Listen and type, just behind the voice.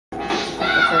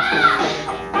You're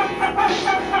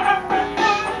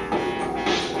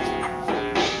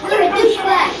a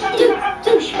douchebag.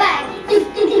 Douchebag.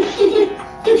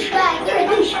 Douchebag. You're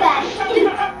a douchebag.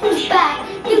 Douchebag.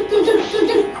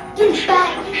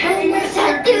 Douchebag. And it's a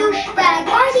douchebag.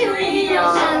 Why do we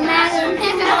all so mad?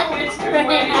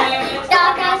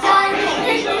 Dark outside.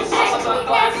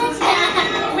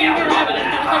 We are having a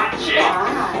hot chick.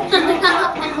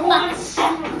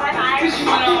 Cause you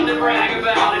went on to brag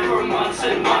about it for months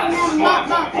and months.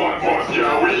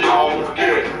 Yeah, we all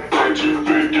get that you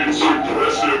think it's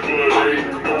impressive, but ain't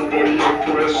nobody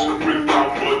impressed with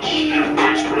how much you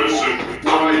expressing.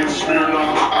 Buying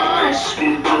Smirnoff Ice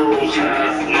for girls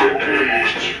half your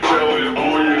age. Telling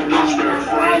all your douchebag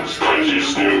friends that you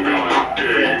still got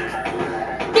game.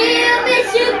 Damn,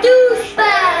 it's a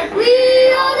douchebag. We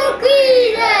all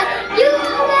agree that you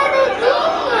never do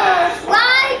us.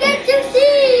 Why can't you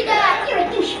see that? You're a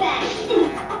douchebag.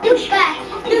 Douchebag.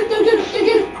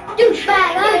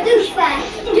 Douchebag. I'm a douchebag.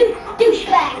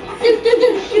 Douchebag.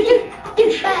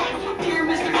 Douchebag. Dear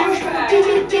Mr. Douchebag,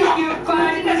 do you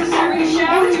find it necessary to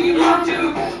shout? Do you want to?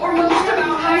 Or most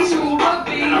about high school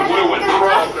rugby? And I will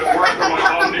withdraw that work for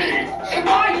my money. And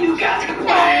why you got to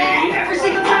complain? Every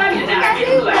single time you not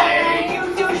get play. You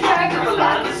douchebags are a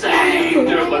lot of the same.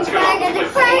 Yeah, let's go. We're gonna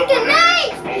prank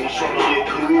tonight. Always trying to look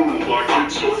cool like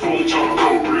it's a full-time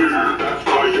career. That's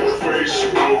why your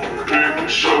Facebook pic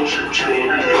shows you chugging.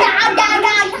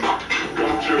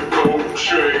 Got your gold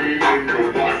chain and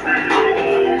your wife in your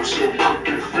home, so you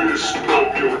can fist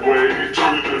bump your way to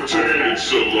the tan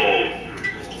salon.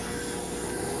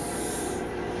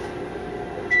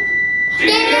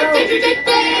 Damn,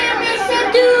 it's a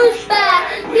douchebag.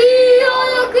 We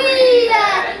all agree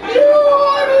that you